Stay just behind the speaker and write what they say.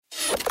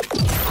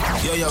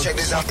Yo, check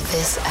this out.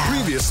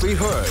 Previously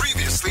heard.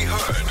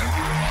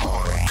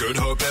 Good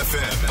Hope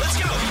FM. Let's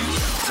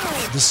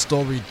go. This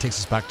story takes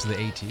us back to the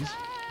 80s.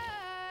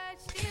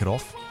 To kick it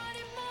off,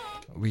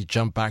 we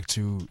jump back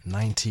to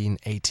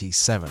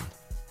 1987.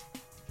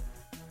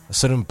 A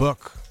certain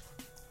book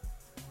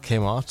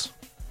came out,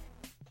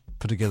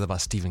 put together by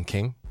Stephen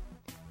King.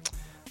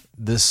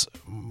 This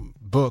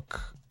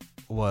book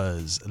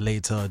was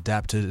later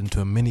adapted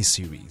into a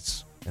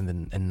miniseries in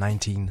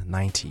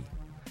 1990.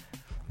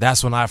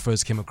 That's when I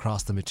first came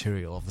across the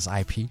material of this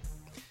IP. It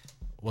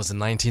was in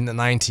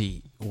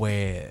 1990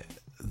 where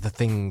the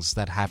things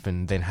that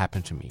happened then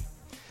happened to me.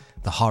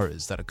 The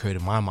horrors that occurred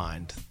in my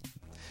mind.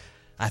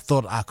 I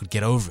thought I could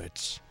get over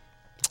it.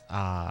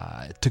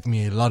 It took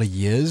me a lot of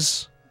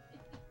years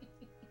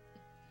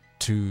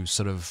to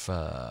sort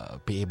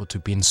of be able to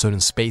be in certain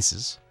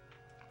spaces.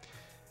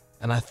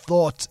 And I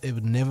thought it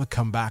would never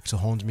come back to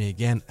haunt me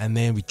again. And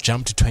then we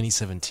jump to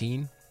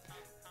 2017.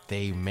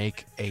 They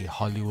make a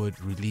Hollywood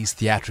release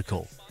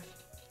theatrical.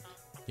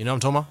 You know what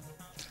I'm talking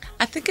about?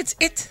 I think it's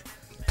it.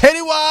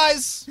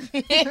 Pennywise!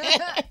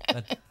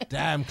 That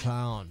damn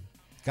clown.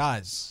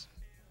 Guys,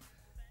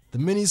 the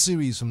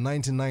miniseries from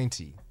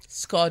 1990.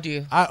 Scarred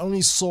you. I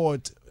only saw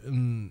it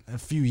a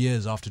few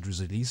years after it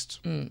was released.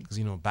 Because,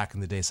 back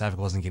in the day, South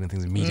Africa wasn't getting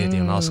things immediately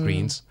on our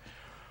screens.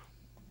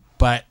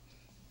 But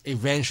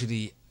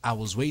eventually, I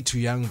was way too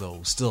young,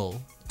 though,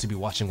 still, to be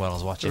watching what I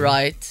was watching.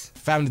 Right.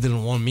 Family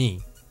didn't want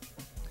me.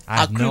 I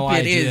had no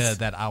idea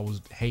that I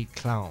would hate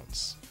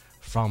clowns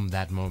from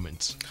that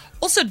moment.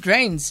 Also,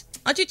 drains.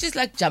 Aren't you just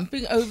like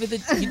jumping over the...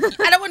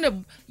 I don't want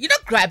to... You're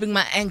not grabbing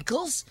my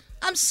ankles.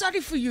 I'm sorry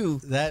for you.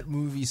 That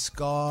movie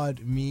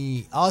scarred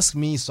me. Ask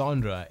me,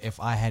 Sandra, if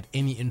I had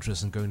any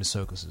interest in going to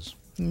circuses.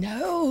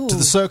 No. To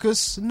the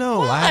circus? No,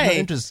 Why? I had no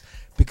interest.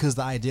 Because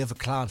the idea of a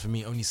clown for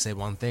me only said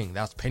one thing.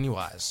 That was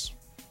Pennywise.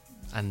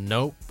 And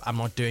nope, I'm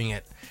not doing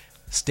it.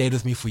 Stayed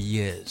with me for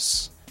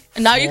years.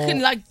 And now you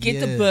can like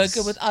get the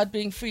burger without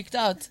being freaked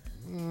out.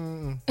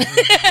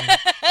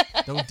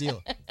 Don't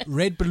deal.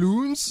 Red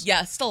balloons?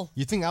 Yeah, still.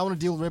 You think I want to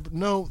deal with red?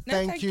 No,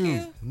 thank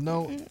you.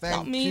 No,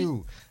 thank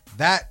you.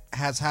 That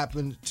has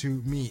happened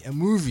to me. A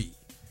movie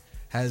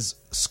has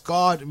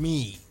scarred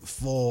me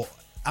for...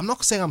 I'm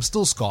not saying I'm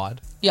still scarred.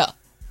 Yeah.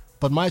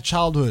 But my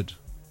childhood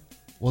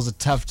was a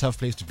tough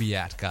place to be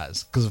at,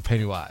 guys, because of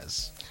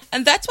Pennywise.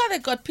 And that's why they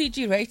got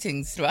PG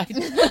ratings, right?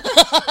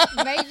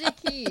 Major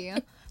key.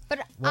 But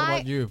What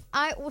about you?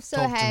 I also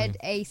Talk to had me.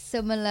 a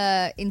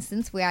similar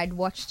instance where I'd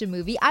watched a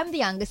movie. I'm the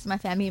youngest in my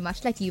family,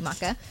 much like you,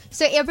 Maka.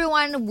 So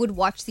everyone would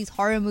watch these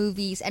horror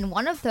movies, and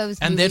one of those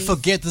And movies... they'd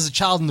forget there's a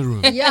child in the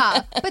room.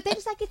 Yeah, but they're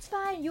just like, it's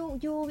fine,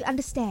 you'll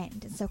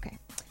understand, it's okay.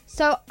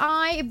 So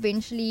I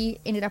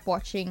eventually ended up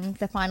watching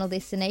the Final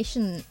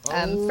Destination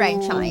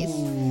franchise.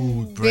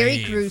 Very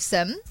brave.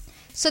 gruesome.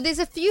 So there's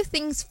a few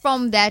things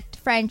from that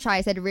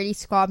franchise that really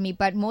scarred me,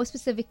 but more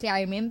specifically,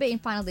 I remember in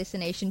Final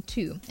Destination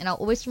 2, and I'll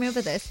always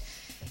remember this.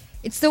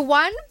 It's the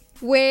one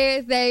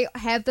where they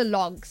have the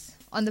logs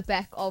on the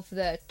back of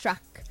the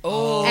truck.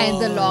 Oh. And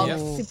the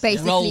logs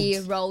basically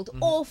Rolled. rolled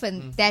off,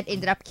 and that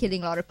ended up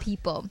killing a lot of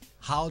people.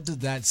 How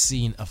did that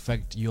scene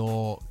affect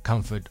your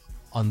comfort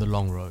on the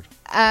long road?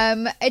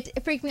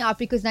 It freaked me out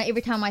because now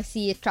every time I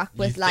see a truck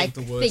with You like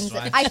think the worst, things,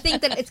 right? I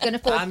think that it's gonna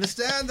fall. I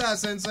understand that,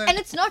 Sensei. And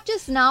it's not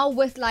just now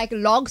with like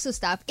logs or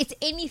stuff. It's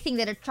anything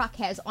that a truck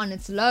has on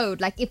its load.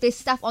 Like if there's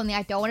stuff on there,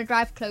 I don't want to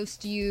drive close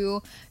to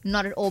you.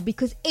 Not at all,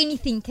 because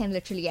anything can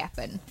literally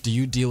happen. Do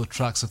you deal with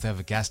trucks if they have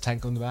a gas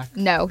tank on the back?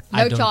 No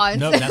I don't- chance.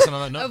 No, that's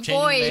not. No, Avoid.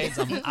 changing lanes.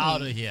 I'm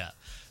out of here.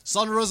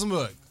 Sandra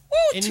Rosenberg.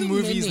 Any too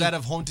movies many. that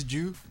have haunted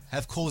you?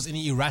 Have caused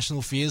any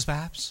irrational fears,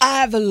 perhaps? I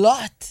have a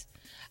lot.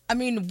 I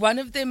mean, one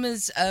of them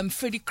is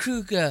Freddy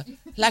Krueger.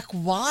 Like,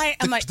 why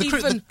am I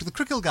even... The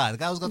crickle guy. The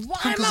guy who's got Why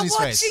am crinkles I in his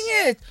watching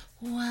face. it?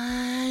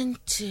 1,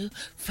 2,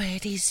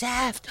 Freddy's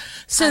aft.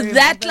 So I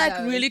that remember like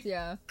those, really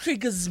yeah.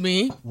 triggers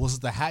me. Was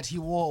it the hat he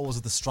wore, or was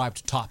it the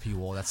striped top he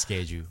wore that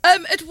scared you?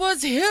 It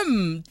was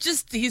him.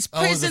 Just his Oh,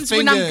 the presence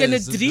when I'm gonna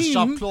fingers, the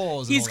sharp dream.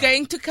 claws and He's all that.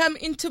 going to come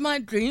into my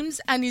dreams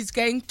and he's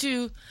going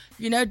to,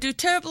 do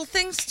terrible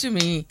things to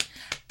me.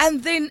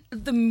 And then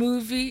the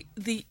movie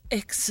The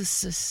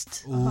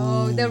Exorcist.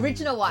 Oh, the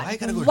original one. Why you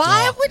gotta go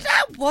Why dark? would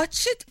I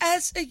watch it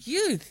as a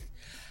youth?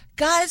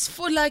 Guys,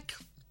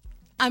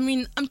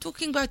 I'm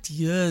talking about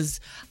years.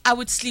 I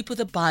would sleep with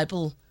a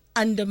Bible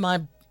under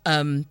my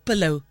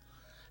pillow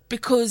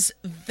because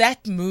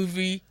that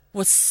movie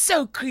was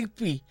so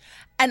creepy.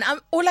 And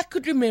all I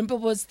could remember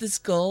was this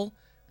girl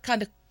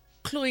kind of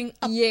clawing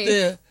up Yes.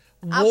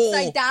 the wall.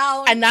 Upside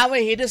down. And now her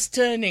head is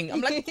turning. I'm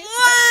like,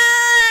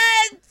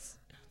 what?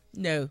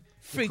 No,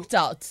 freaked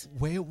out.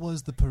 Where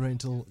was the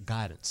parental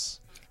guidance?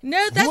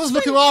 No, Who was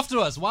looking after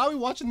us? Why are we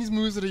watching these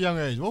movies at a young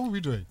age? What were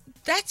we doing?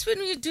 That's when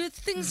we do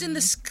things in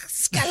the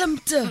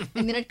scalumter.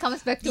 And then it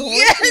comes back to haunt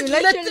Yes, you,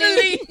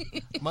 literally.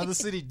 literally. Mother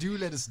City, do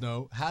let us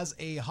know. Has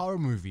a horror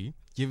movie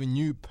given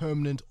you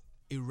permanent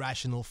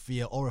irrational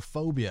fear or a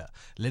phobia?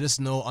 Let us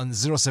know on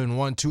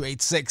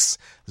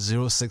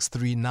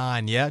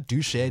 071-286-0639. Yeah,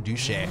 do share.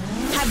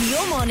 Have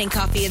your morning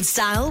coffee in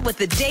style with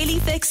the daily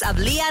fix of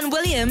Leanne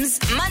Williams,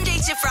 Monday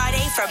to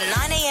Friday from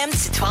 9 a.m.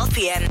 to 12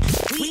 p.m.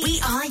 We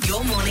are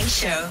your morning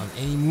show. On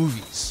any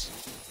movies,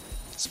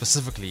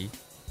 specifically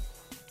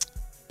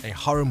a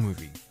horror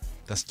movie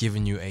that's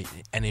given you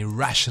an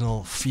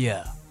irrational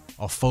fear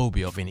or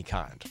phobia of any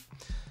kind.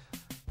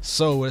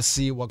 So let's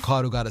see what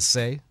Cardo got to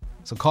say.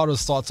 So Cardo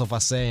starts off by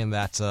saying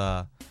that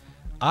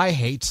I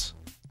hate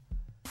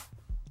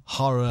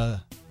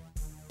horror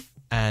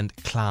and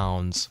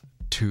clowns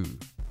too.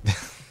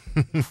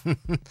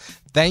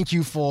 Thank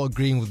you for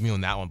agreeing with me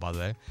on that one, by the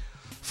way.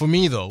 For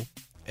me, though,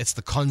 it's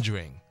The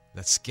Conjuring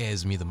that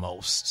scares me the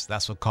most.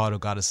 That's what Cardo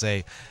got to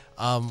say.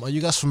 Are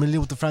you guys familiar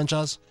with the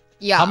franchise?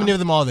 Yeah. How many of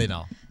them are there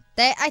now?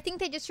 I think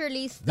they just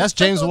released... That's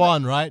James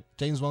Wan, right?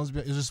 James Wan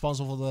is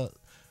responsible for the...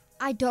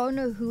 I don't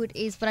know who it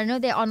is, but I know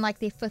they're on like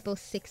their 5th or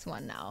 6th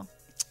one now.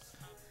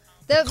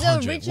 The The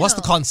original. What's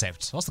the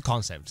concept?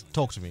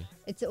 Talk to me.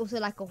 It's also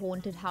like a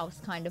haunted house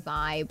kind of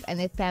vibe, and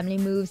their family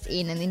moves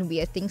in, and then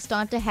weird things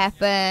start to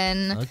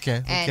happen.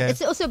 Okay. And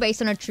it's also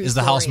based on a true Is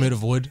the story. house made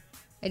of wood?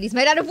 It is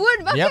made out of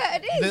wood, Maka,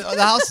 it is.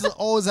 The house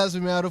always has to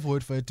be made out of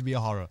wood for it to be a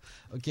horror.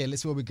 Okay,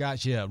 let's see what we got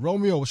here.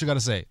 Romeo, what you got to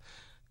say?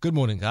 Good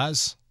morning,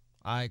 guys.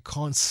 I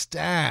can't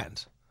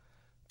stand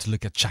to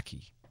look at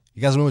Chucky.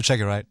 You guys remember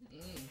Chucky, right?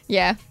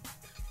 Yeah.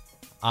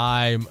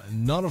 I'm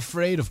not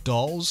afraid of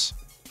dolls,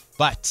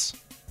 but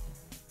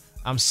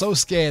I'm so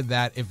scared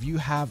that if you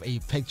have a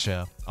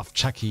picture of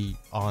Chucky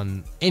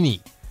on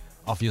any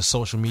of your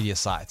social media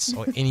sites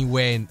or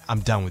anywhere,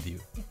 I'm done with you.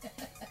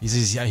 He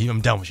says,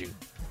 I'm done with you.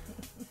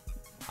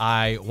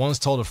 I once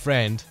told a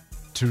friend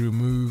to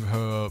remove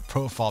her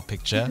profile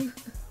picture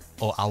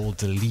or I will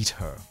delete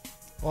her.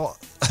 Well,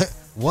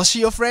 was she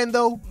your friend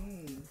though?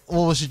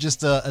 Or was she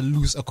just a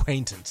loose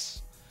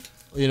acquaintance?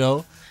 You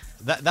know?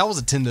 That was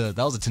a Tinder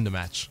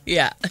match.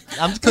 Yeah.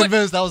 I'm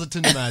convinced that was a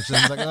Tinder match. And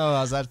I was like,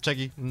 oh, is that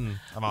Chucky? I'm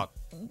out.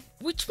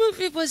 Which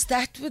movie was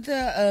that with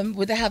the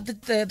where they have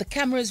the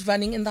cameras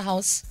running in the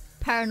house?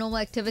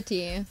 Paranormal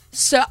Activity.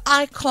 So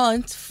I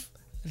can't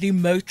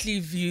remotely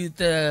view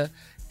the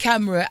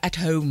camera at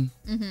home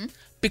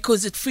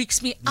because it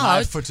freaks me Live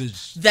out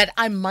footage. that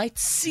I might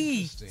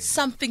see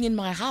something in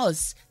my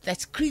house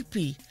that's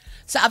creepy.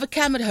 So I have a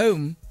cam at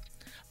home,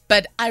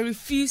 but I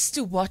refuse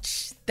to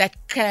watch that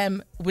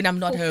cam when I'm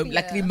not home,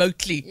 like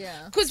remotely.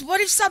 Yeah. Because what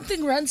if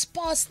something runs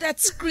past that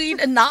screen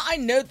and now I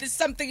know there's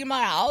something in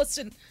my house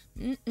and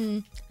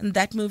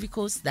that movie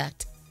caused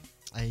that.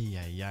 Ay.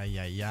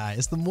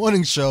 It's the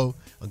morning show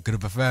on Good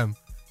Hope FM,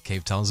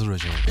 Cape Town's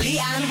original.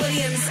 Leanne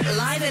Williams,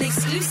 live and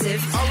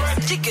exclusive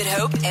to Good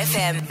Hope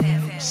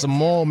FM. Some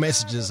more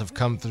messages have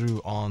come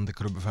through on the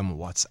Good Hope FM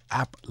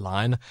WhatsApp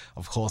line.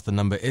 Of course, the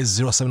number is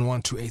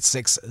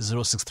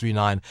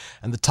 071-286-0639.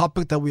 And the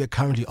topic that we are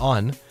currently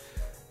on,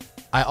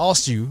 I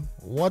asked you,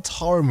 what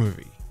horror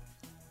movie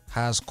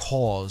has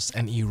caused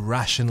an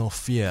irrational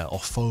fear or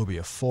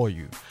phobia for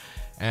you?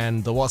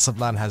 And the WhatsApp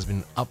line has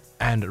been up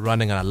and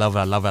running, and I love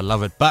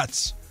it.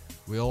 But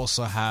we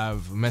also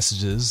have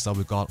messages that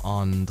we got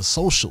on the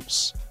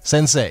socials.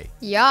 Sensei,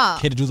 Yeah.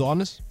 care to do the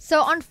honors?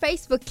 So on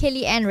Facebook,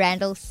 Kelly Ann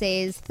Randall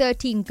says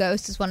 13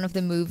 Ghosts is one of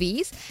the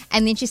movies.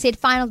 And then she said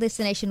Final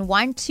Destination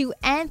 1, 2,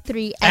 and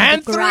 3.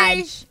 And The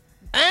Grudge.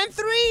 And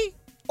 3?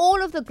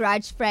 All of the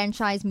Grudge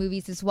franchise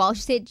movies as well.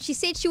 She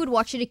said she would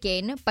watch it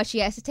again, but she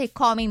has to take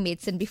calming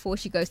medicine before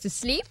she goes to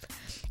sleep.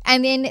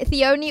 And then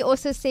Theoni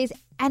also says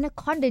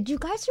Anaconda. Do you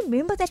guys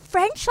remember that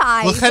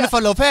franchise? With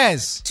Jennifer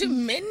Lopez. Too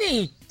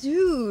many.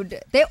 Dude,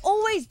 they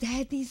always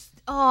had these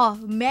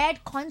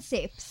mad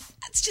concepts.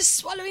 That's just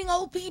swallowing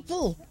old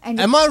people. And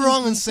Am I it's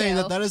wrong in detail. saying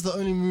that is the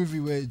only movie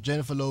where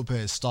Jennifer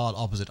Lopez starred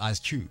opposite Ice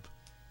Cube?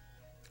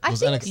 I was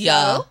think Anac- so.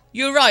 Yeah,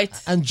 you're right.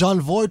 And John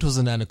Voight was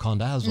in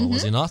Anaconda as well,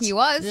 was he not? He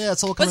was. Yeah,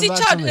 it's all Was coming he back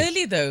child to me.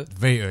 early though?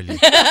 Very early.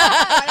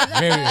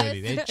 Very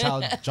early. They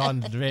child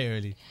John very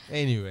early.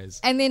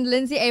 Anyways. And then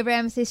Lindsay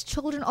Abraham says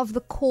Children of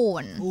the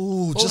Corn.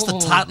 Ooh, just the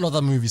title of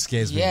that movie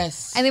scares me.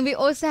 Yes. And then we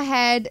also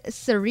had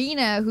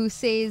Serena who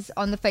says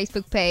on the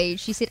Facebook page,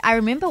 she said, I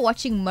remember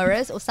watching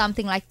Mirrors or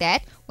something like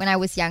that when I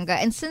was younger.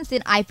 And since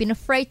then, I've been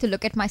afraid to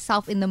look at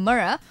myself in the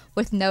mirror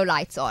with no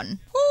lights on.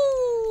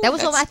 That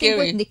was one, I think,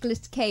 with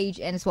Nicolas Cage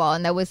as well.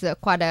 And that was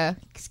quite a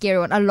scary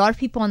one. A lot of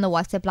people on the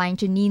WhatsApp line,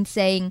 Janine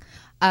saying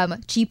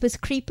Jeepers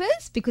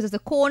Creepers because of the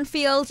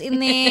cornfields in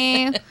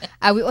there.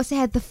 We also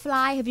had The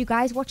Fly. Have you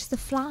guys watched The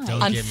Fly?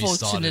 Don't get me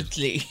started.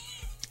 Unfortunately.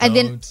 And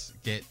then Don't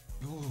get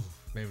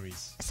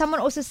memories. someone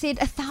also said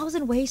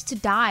 1,000 Ways to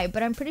Die,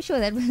 but I'm pretty sure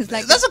that was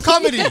like... That's a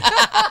comedy.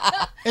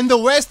 In the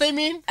West, they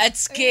mean? It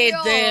scared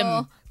Yo,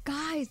 them.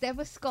 Guys, that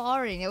was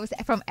scarring. It was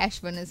from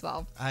Ashburn as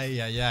well.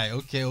 Aye.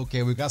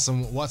 Okay. We got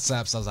some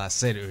WhatsApps, as I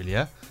said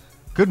earlier.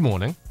 Good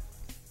morning.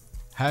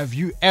 Have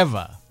you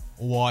ever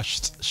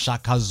watched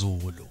Shaka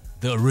Zulu,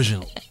 the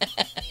original?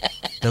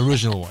 The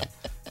original one.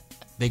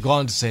 They go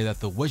on to say that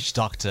the witch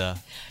doctor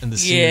in the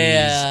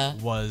series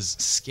was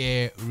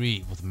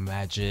scary with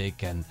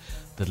magic and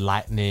the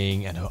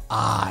lightning and her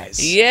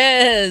eyes.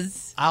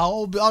 Yes.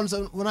 I'll be honest,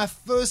 when I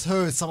first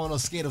heard someone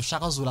was scared of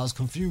Shaka Zulu, I was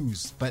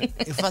confused. But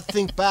if I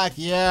think back,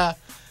 yeah.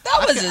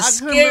 That was a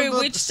scary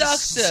witch doctor.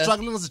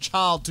 Struggling as a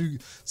child to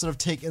sort of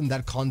take in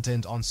that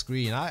content on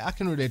screen. I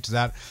can relate to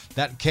that.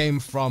 That came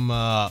from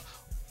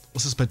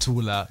Usis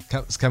Petula.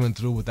 It's coming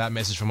through with that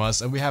message from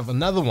us. And we have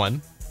another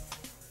one.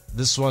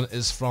 This one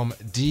is from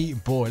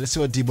D-Boy. Let's see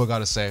what D-Boy got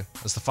to say.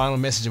 That's the final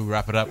message and we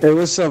wrap it up. Hey,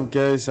 what's up,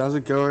 guys? How's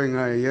it going?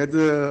 I heard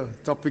the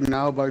topic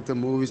now about the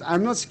movies.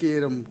 I'm not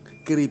scared of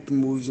creepy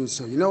movies and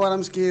so. You know what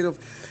I'm scared of?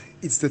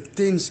 It's the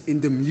tense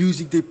in the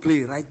music they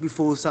play right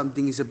before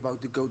something is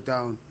about to go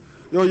down.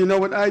 Yo, you know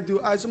what I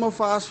do? I somehow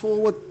fast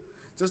forward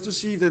just to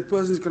see if that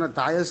person is going to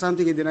die or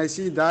something. And then I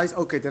see he dies.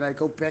 Okay, then I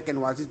go back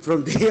and watch it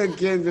from there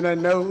again. Then I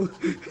know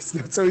it's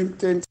not so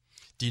intense.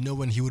 Do you know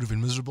when he would have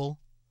been miserable?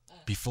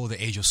 Before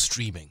the age of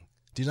streaming.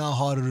 Do you know how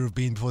hard it would have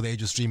been before the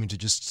age of streaming to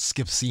just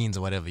skip scenes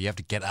or whatever? You have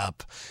to get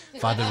up,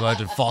 find the road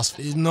and fast.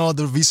 No,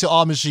 the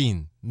VCR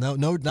machine. No,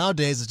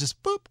 nowadays it's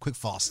just boop, quick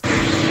fast.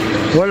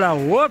 Hola,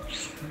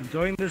 whoops.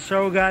 Enjoying the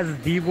show, guys.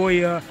 D-Boy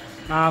here.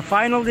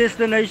 Final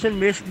Destination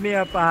messed me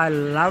up. I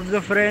love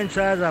the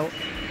franchise.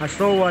 I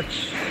still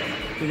watch.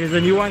 If there's a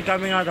new one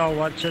coming out, I'll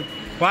watch it.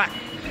 But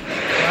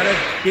what it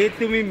did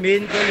to me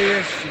mentally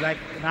is, like,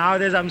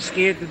 nowadays I'm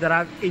scared to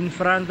drive in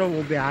front of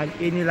or behind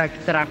any,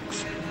 like,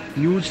 trucks,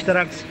 huge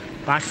trucks,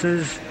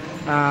 buses.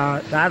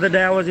 The other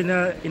day I was in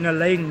a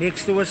lane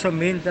next to a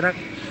cement truck,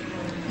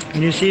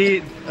 and you see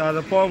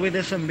the part where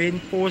the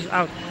cement pours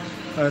out,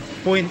 it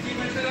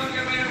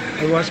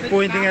was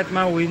pointing at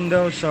my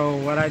window. So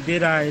what I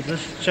did, I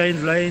just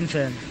changed lanes,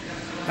 and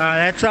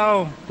that's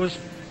how, because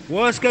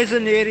worst case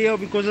scenario,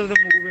 because of the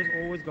movie,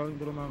 is always going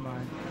through my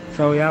mind.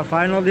 So yeah,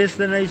 Final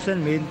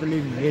Destination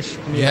mentally messed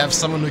me up. You have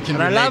someone who can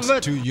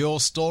relate to your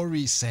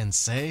story,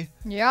 Sensei.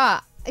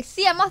 Yeah.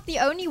 See, I'm not the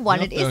only one.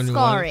 It is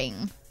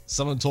scarring.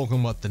 Someone talking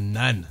about The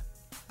Nun.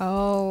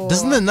 Oh.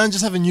 Doesn't The Nun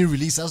just have a new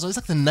release? It's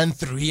like The Nun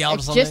 3 out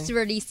or something? Just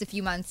released a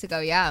few months ago,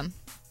 yeah.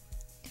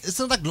 It's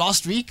not like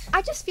last week.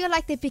 I just feel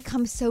like they've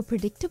become so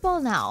predictable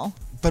now.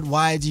 But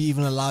why do you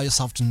even allow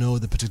yourself to know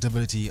the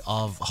predictability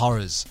of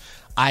horrors?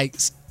 I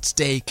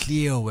stay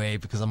clear away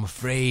because I'm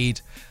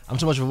afraid I'm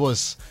too much of a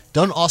wuss.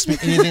 Don't ask me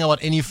anything about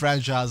any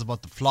franchise,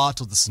 about the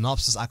plot or the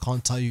synopsis. I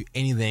can't tell you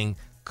anything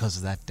because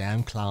of that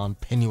damn clown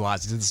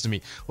Pennywise. He did this to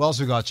me. What else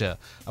we got here?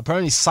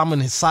 Apparently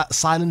Silent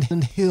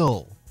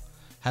Hill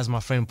has my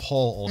friend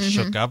Paul all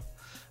shook up.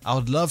 I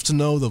would love to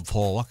know though,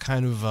 Paul, what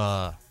kind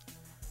of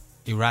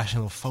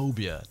irrational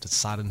phobia did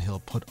Silent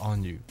Hill put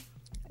on you?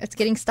 It's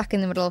getting stuck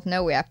in the middle of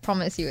nowhere. I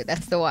promise you,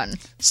 that's the one.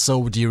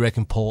 So do you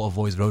reckon Paul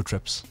avoids road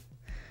trips?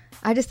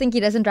 I just think he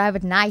doesn't drive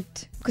at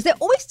night. Because they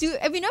always do.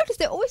 Have you noticed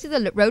they always do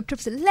the road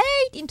trips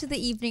late into the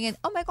evening and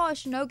oh my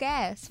gosh, no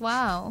gas.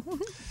 Wow.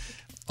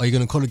 Are you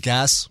going to call it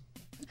gas,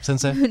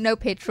 Sensei? No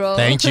petrol.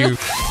 Thank you.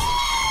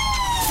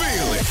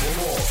 Feel it.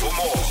 For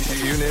more,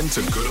 tune in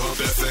to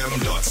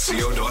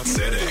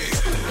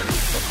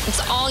goodhopefm.co.za.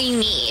 It's all you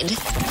need.